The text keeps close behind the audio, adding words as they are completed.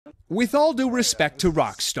With all due respect to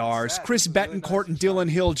rock stars, Chris Betancourt and Dillon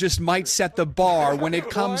just might set the bar when it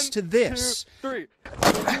comes to this. 1,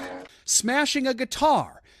 2, 3. Smashing a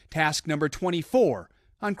guitar, task number 24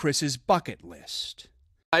 on Chris's bucket list.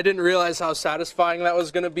 I didn't realize how satisfying that was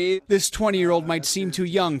going to be. This 20-year-old might seem too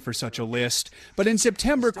young for such a list, but in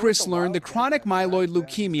September, Chris learned the chronic myeloid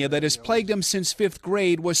leukemia that has plagued him since 5th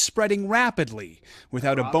grade was spreading rapidly.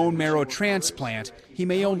 Without a bone marrow transplant, he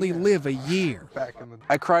may only live a year.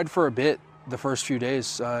 I cried for a bit the first few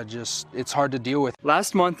days. It's hard to deal with.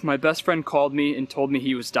 Last month, my best friend called me and told me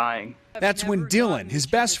he was dying. That's when Dillon, his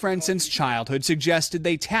best friend since childhood, suggested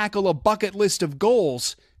they tackle a bucket list of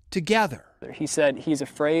goals together. He said he's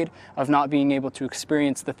afraid of not being able to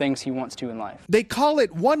experience the things he wants to in life. They call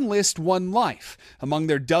it One List, One Life. Among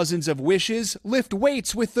their dozens of wishes, lift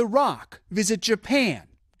weights with The Rock, visit Japan,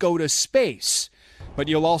 go to space. But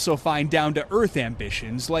you'll also find down-to-earth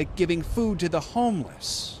ambitions like giving food to the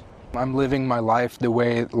homeless. I'm living my life the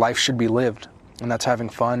way life should be lived, and that's having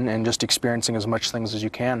fun and just experiencing as much things as you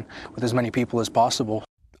can with as many people as possible.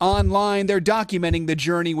 Online, they're documenting the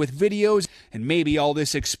journey with videos, and maybe all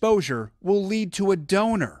this exposure will lead to a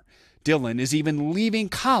donor. Dillon is even leaving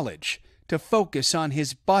college to focus on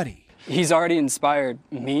his buddy. He's already inspired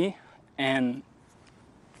me and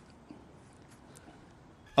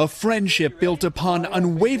a friendship built upon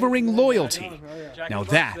unwavering loyalty. Now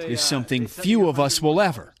that is something few of us will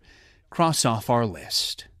ever cross off our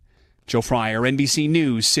list. Joe Fryer, NBC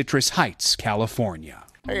News, Citrus Heights, California.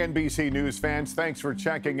 Hey, NBC News fans, thanks for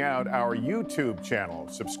checking out our YouTube channel.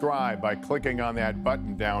 Subscribe by clicking on that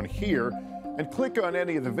button down here and click on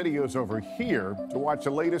any of the videos over here to watch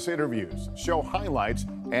the latest interviews, show highlights,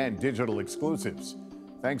 and digital exclusives.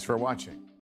 Thanks for watching.